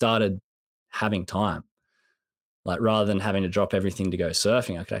I started having time. Like rather than having to drop everything to go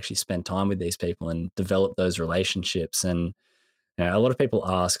surfing, I could actually spend time with these people and develop those relationships. And A lot of people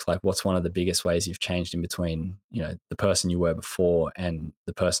ask, like, what's one of the biggest ways you've changed in between, the person you were before and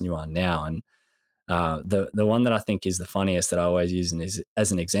the person you are now? And the one that I think is the funniest that I always use and is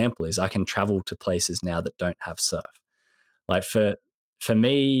as an example is I can travel to places now that don't have surf. Like for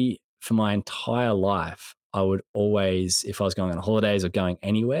me, for my entire life, I would always, if I was going on holidays or going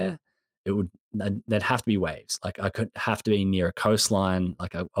anywhere, it would there'd have to be waves. Like I could have to be near a coastline.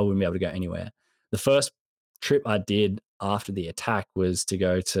 Like I wouldn't be able to go anywhere. The first trip I did after the attack was to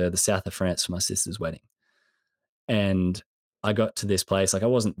go to the south of France for my sister's wedding. And I got to this place, like I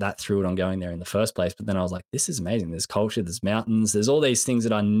wasn't that thrilled on going there in the first place, but then I was like, this is amazing. There's culture, there's mountains, there's all these things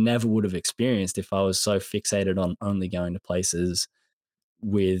that I never would have experienced if I was so fixated on only going to places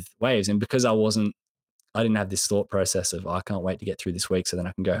with waves. And because I didn't have this thought process of, oh, I can't wait to get through this week so then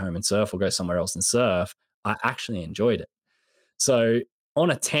I can go home and surf or go somewhere else and surf. I actually enjoyed it. So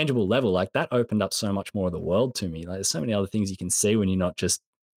on a tangible level, like that opened up so much more of the world to me. Like there's so many other things you can see when you're not just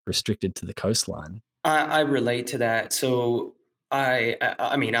restricted to the coastline. I relate to that. So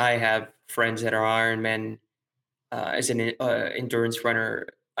I mean, I have friends that are Ironmen. As an endurance runner,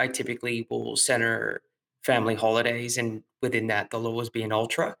 I typically will center family holidays, and within that, there'll always be an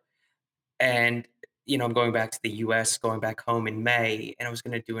ultra. And I'm going back to the U.S., going back home in May, and I was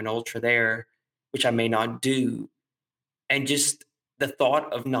going to do an ultra there, which I may not do. And just the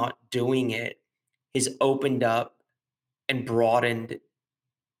thought of not doing it has opened up and broadened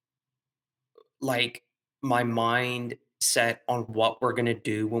like my mind set on what we're going to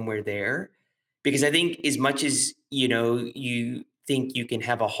do when we're there. Because I think as much as, you think you can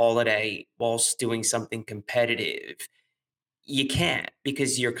have a holiday whilst doing something competitive, you can't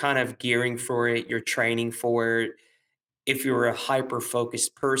because you're kind of gearing for it, you're training for it. If you're a hyper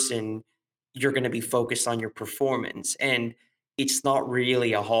focused person, you're going to be focused on your performance and it's not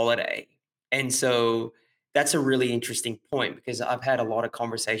really a holiday. And so that's a really interesting point because I've had a lot of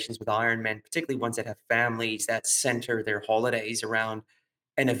conversations with Ironmen, particularly ones that have families that center their holidays around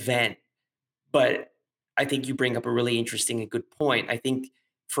an event. But I think you bring up a really interesting and good point. I think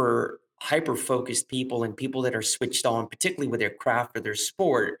for hyper focused people and people that are switched on, particularly with their craft or their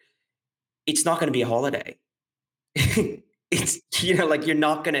sport, it's not going to be a holiday. It's like you're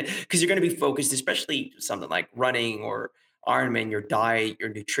not gonna because you're gonna be focused, especially something like running or Ironman, your diet, your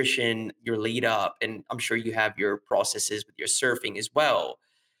nutrition, your lead up, and I'm sure you have your processes with your surfing as well.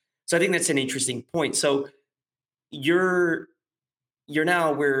 So I think that's an interesting point. So you're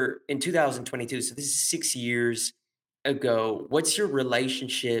we're in 2022, so this is 6 years ago. What's your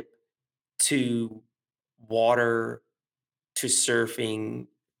relationship to water, to surfing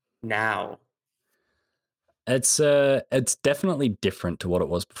now? It's definitely different to what it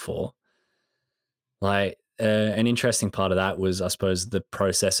was before. Like an interesting part of that was, I suppose, the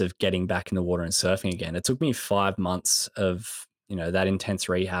process of getting back in the water and surfing again. It took me 5 months of that intense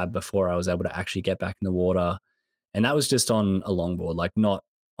rehab before I was able to actually get back in the water, and that was just on a longboard, like not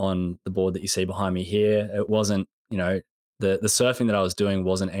on the board that you see behind me here. It wasn't, the surfing that I was doing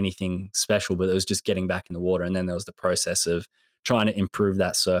wasn't anything special, but it was just getting back in the water, and then there was the process of trying to improve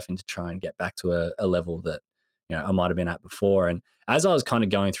that surfing to try and get back to a level that I might have been at before. And as I was kind of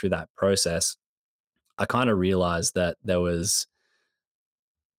going through that process, I kind of realized that there was,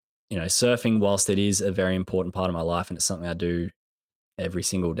 surfing, whilst it is a very important part of my life and it's something I do every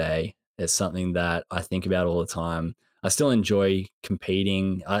single day, it's something that I think about all the time. I still enjoy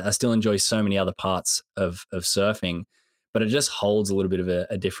competing. I still enjoy so many other parts of surfing, but it just holds a little bit of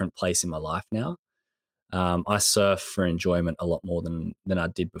a different place in my life now. I surf for enjoyment a lot more than I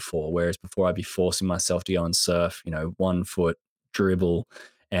did before. Whereas before I'd be forcing myself to go and surf, 1 foot dribble,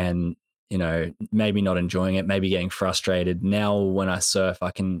 and maybe not enjoying it, maybe getting frustrated. Now when I surf,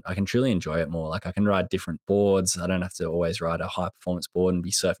 I can truly enjoy it more. Like I can ride different boards. I don't have to always ride a high performance board and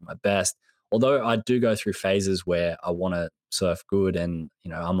be surfing my best. Although I do go through phases where I want to surf good, and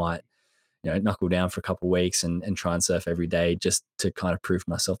I might knuckle down for a couple of weeks and try and surf every day just to kind of prove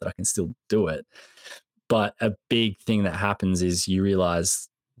myself that I can still do it. But a big thing that happens is you realize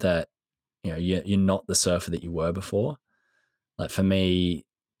that you're not the surfer that you were before. Like for me,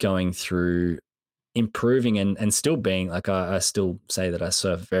 going through improving and still being like, I still say that I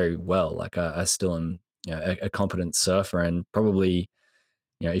surf very well. Like I still am a competent surfer, and probably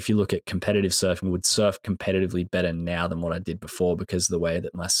if you look at competitive surfing, would surf competitively better now than what I did before because of the way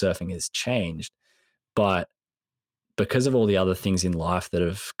that my surfing has changed. But because of all the other things in life that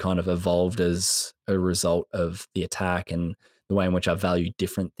have kind of evolved as a result of the attack, and the way in which I value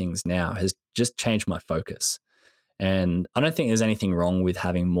different things now has just changed my focus. And I don't think there's anything wrong with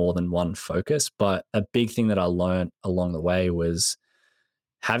having more than one focus, but a big thing that I learned along the way was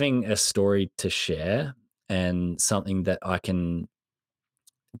having a story to share and something that I can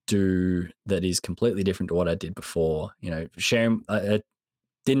do that is completely different to what I did before. Sharing, it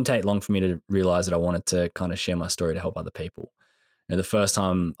didn't take long for me to realize that I wanted to kind of share my story to help other people. The first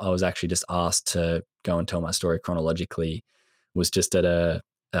time I was actually just asked to go and tell my story chronologically was just at a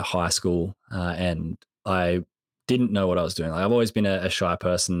high school, and I didn't know what I was doing. Like, I've always been a shy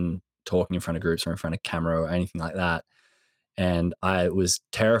person, talking in front of groups or in front of camera or anything like that, and I was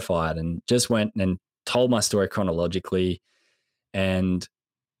terrified and just went and told my story chronologically. And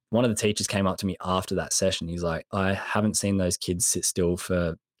one of the teachers came up to me after that session. He's like, I haven't seen those kids sit still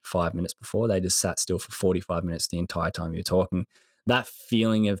for 5 minutes before. They just sat still for 45 minutes the entire time you're talking. That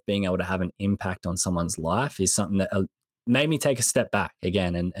feeling of being able to have an impact on someone's life is something that made me take a step back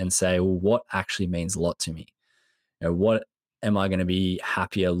again and say, well, what actually means a lot to me? What am I going to be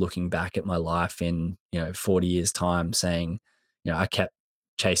happier looking back at my life in, 40 years time, saying, I kept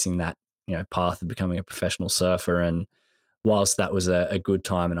chasing that, path of becoming a professional surfer. And whilst that was a good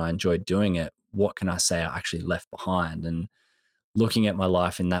time and I enjoyed doing it, what can I say I actually left behind? And looking at my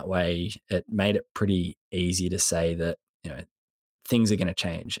life in that way, it made it pretty easy to say that, things are going to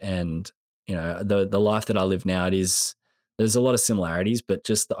change. And, the life that I live now, there's a lot of similarities, but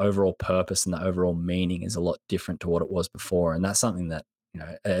just the overall purpose and the overall meaning is a lot different to what it was before. And that's something that,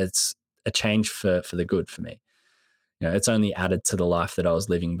 it's a change for the good for me. It's only added to the life that I was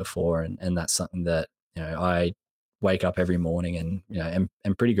living before. And that's something that, I wake up every morning and,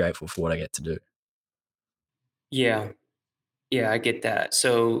 am pretty grateful for what I get to do. Yeah. Yeah, I get that.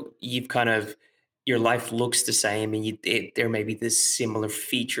 So you've kind of your life looks the same, and there may be this similar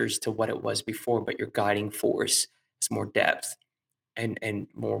features to what it was before, but your guiding force is more depth and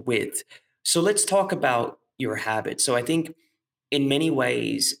more width. So let's talk about your habits. So I think in many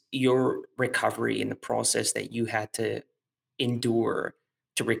ways, your recovery and the process that you had to endure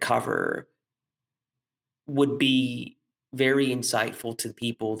to recover would be very insightful to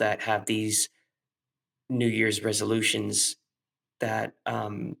people that have these New Year's resolutions that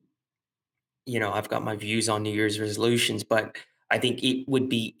I've got my views on New Year's resolutions, but I think it would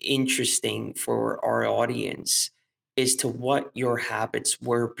be interesting for our audience as to what your habits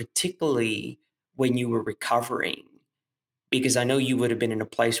were, particularly when you were recovering, because I know you would have been in a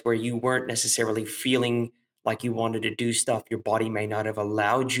place where you weren't necessarily feeling like you wanted to do stuff. Your body may not have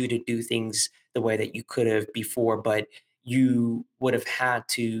allowed you to do things the way that you could have before, but you would have had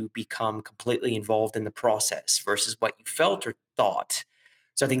to become completely involved in the process versus what you felt or thought.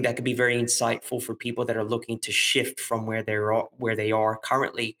 So I think that could be very insightful for people that are looking to shift from where they are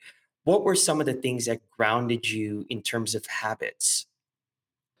currently. What were some of the things that grounded you in terms of habits?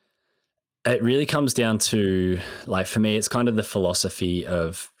 It really comes down to, like, for me, it's kind of the philosophy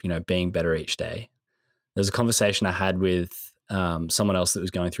of, being better each day. There's a conversation I had with someone else that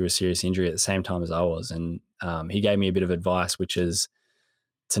was going through a serious injury at the same time as I was. And he gave me a bit of advice, which is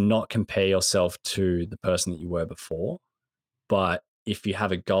to not compare yourself to the person that you were before. But if you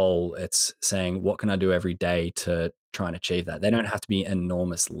have a goal, it's saying, what can I do every day to try and achieve that? They don't have to be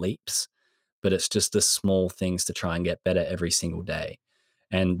enormous leaps, but it's just the small things to try and get better every single day.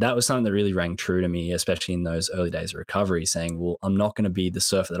 And that was something that really rang true to me, especially in those early days of recovery, saying, well, I'm not going to be the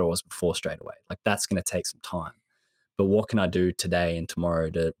surfer that I was before straight away. Like, that's going to take some time. But what can I do today and tomorrow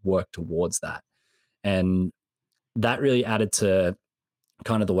to work towards that? And that really added to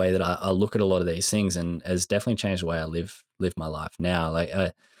kind of the way that I look at a lot of these things, and has definitely changed the way I live my life now. Like,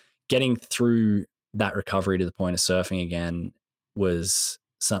 getting through that recovery to the point of surfing again was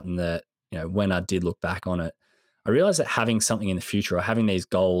something that, when I did look back on it, I realized that having something in the future or having these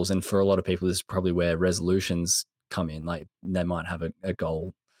goals, and for a lot of people, this is probably where resolutions come in. Like, they might have a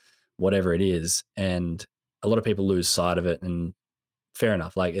goal, whatever it is, and a lot of people lose sight of it. And fair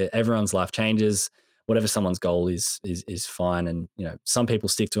enough. Like, everyone's life changes. Whatever someone's goal is fine. And, some people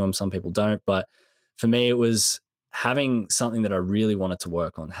stick to them, some people don't. But for me, it was having something that I really wanted to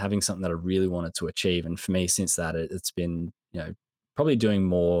work on, having something that I really wanted to achieve. And for me, since that, it's been, probably doing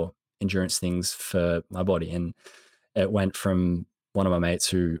more endurance things for my body. And it went from one of my mates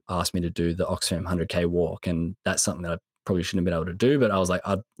who asked me to do the Oxfam 100K walk. And that's something that I probably shouldn't have been able to do, but I was like,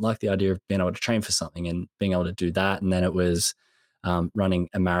 I'd like the idea of being able to train for something and being able to do that. And then it was running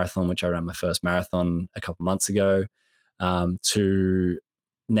a marathon, which I ran my first marathon a couple months ago, to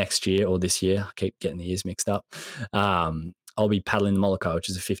next year or this year. I keep getting the years mixed up. I'll be paddling the Molokai, which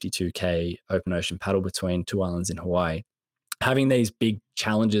is a 52K open ocean paddle between two islands in Hawaii. Having these big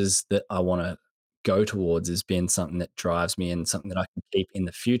challenges that I want to go towards has been something that drives me, and something that I can keep in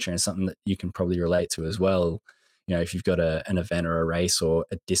the future, and something that you can probably relate to as well. If you've got an event or a race or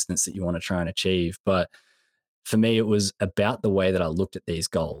a distance that you want to try and achieve. But for me, it was about the way that I looked at these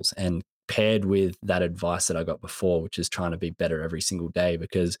goals and paired with that advice that I got before, which is trying to be better every single day,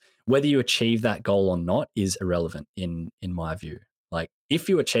 because whether you achieve that goal or not is irrelevant in my view. Like if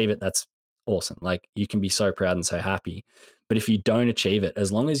you achieve it, that's awesome. Like you can be so proud and so happy. But if you don't achieve it,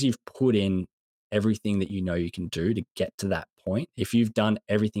 as long as you've put in everything that you know you can do to get to that point, if you've done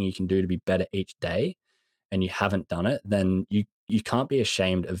everything you can do to be better each day and you haven't done it, then you can't be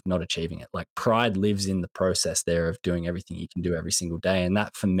ashamed of not achieving it. Like pride lives in the process there of doing everything you can do every single day. And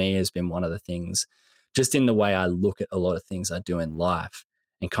that for me has been one of the things, just in the way I look at a lot of things I do in life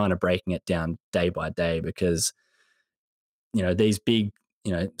and kind of breaking it down day by day, because, these big,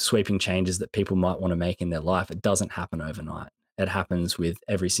 sweeping changes that people might want to make in their life, it doesn't happen overnight. It happens with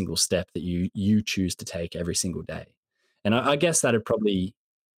every single step that you choose to take every single day. And I guess that'd probably,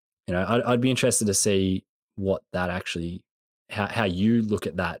 I'd be interested to see what that actually, how you look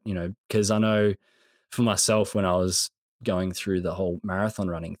at that, because I know for myself, when I was going through the whole marathon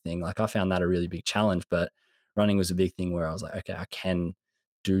running thing, like I found that a really big challenge, but running was a big thing where I was like, okay, I can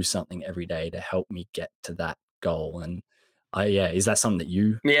do something every day to help me get to that goal. And yeah, is that something that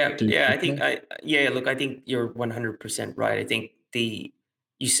you Yeah, do yeah, I think personally? yeah, look, I think you're 100% right. I think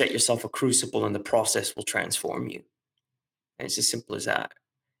you set yourself a crucible and the process will transform you. And it's as simple as that.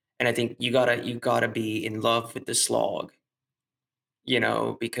 And I think you gotta be in love with the slog,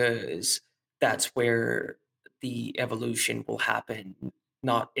 because that's where the evolution will happen,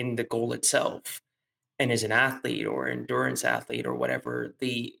 not in the goal itself. And as an athlete or endurance athlete or whatever,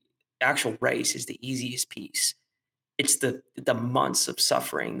 the actual race is the easiest piece. It's the months of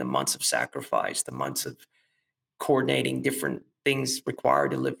suffering, the months of sacrifice, the months of coordinating different things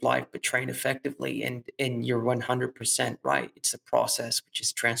required to live life but train effectively. And you're 100% right. It's the process which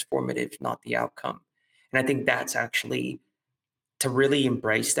is transformative, not the outcome. And I think that's actually, to really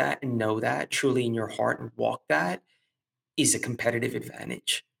embrace that and know that truly in your heart and walk that, is a competitive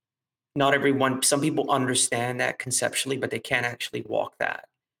advantage. Not everyone, some people understand that conceptually, but they can't actually walk that.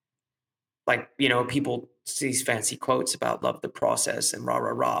 Like, people see these fancy quotes about love the process and rah,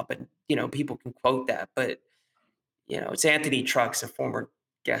 rah, rah. But, people can quote that. But, it's Anthony Trucks, a former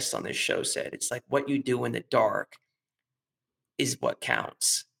guest on this show, said, it's like what you do in the dark is what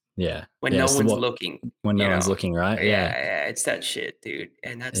counts Yeah. when Yeah. no So one's what, looking, when no one's looking, right? Yeah, Yeah. yeah, it's that shit, dude.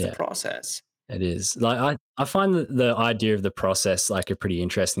 And that's the Yeah. process. It is. Like I find that the idea of the process like a pretty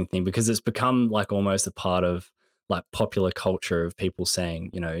interesting thing, because it's become like almost a part of like popular culture of people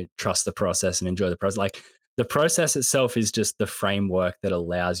saying, trust the process and enjoy the process. Like the process itself is just the framework that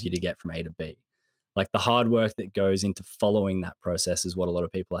allows you to get from A to B. Like the hard work that goes into following that process is what a lot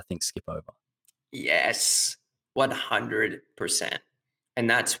of people I think skip over. Yes, 100%. And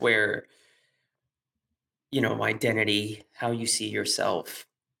that's where, identity, how you see yourself,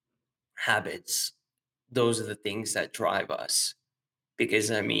 habits, those are the things that drive us.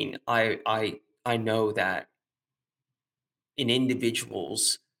 Because I mean, I know that an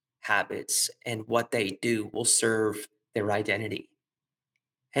individual's habits and what they do will serve their identity.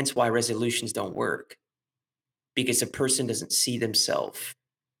 Hence why resolutions don't work, because a person doesn't see themselves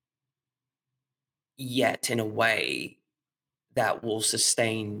yet in a way that will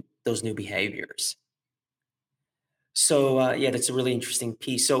sustain those new behaviors. So yeah, that's a really interesting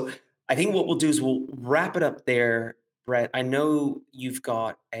piece. So I think what we'll do is we'll wrap it up there, Brett. I know you've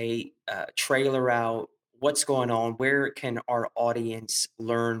got a trailer out. What's going on? Where can our audience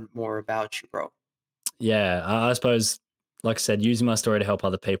learn more about you, bro? Yeah, I suppose, like I said, using my story to help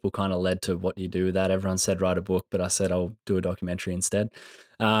other people kind of led to what you do with that. Everyone said write a book, but I said I'll do a documentary instead.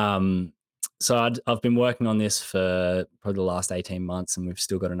 Um, so I've been working on this for probably the last 18 months, and we've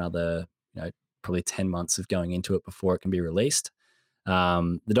still got another, probably 10 months of going into it before it can be released.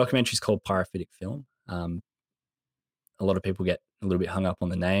 The documentary is called Pyrophytic Film. A lot of people get a little bit hung up on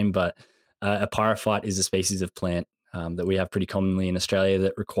the name, but a pyrophyte is a species of plant that we have pretty commonly in Australia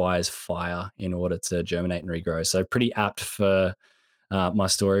that requires fire in order to germinate and regrow. So pretty apt for my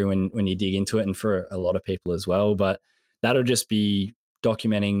story when you dig into it, and for a lot of people as well. But that'll just be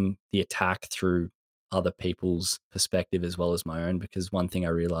documenting the attack through other people's perspective as well as my own, because one thing I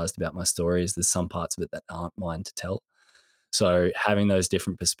realized about my story is there's some parts of it that aren't mine to tell. So having those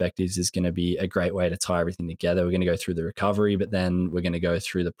different perspectives is going to be a great way to tie everything together. We're going to go through the recovery, but then we're going to go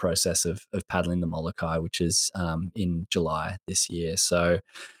through the process of paddling the Molokai, which is in July this year. So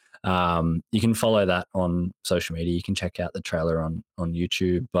you can follow that on social media. You can check out the trailer on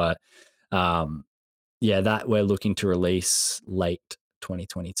YouTube. But um, yeah, that we're looking to release late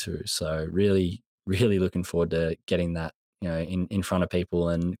 2022. So really, really looking forward to getting that, in front of people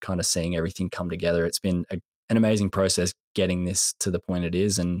and kind of seeing everything come together. It's been an amazing process getting this to the point it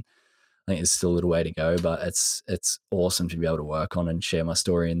is, and I think there's still a little way to go, but it's awesome to be able to work on and share my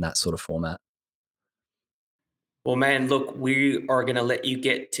story in that sort of format. Well, man, look, we are going to let you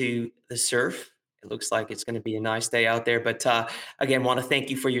get to the surf. It looks like it's going to be a nice day out there. But again, want to thank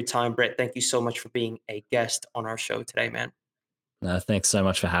you for your time, Brett. Thank you so much for being a guest on our show today, man. Thanks so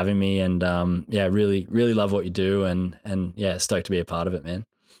much for having me, and yeah, really, really love what you do, and yeah, stoked to be a part of it, man.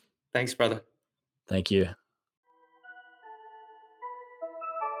 Thanks, brother. Thank you.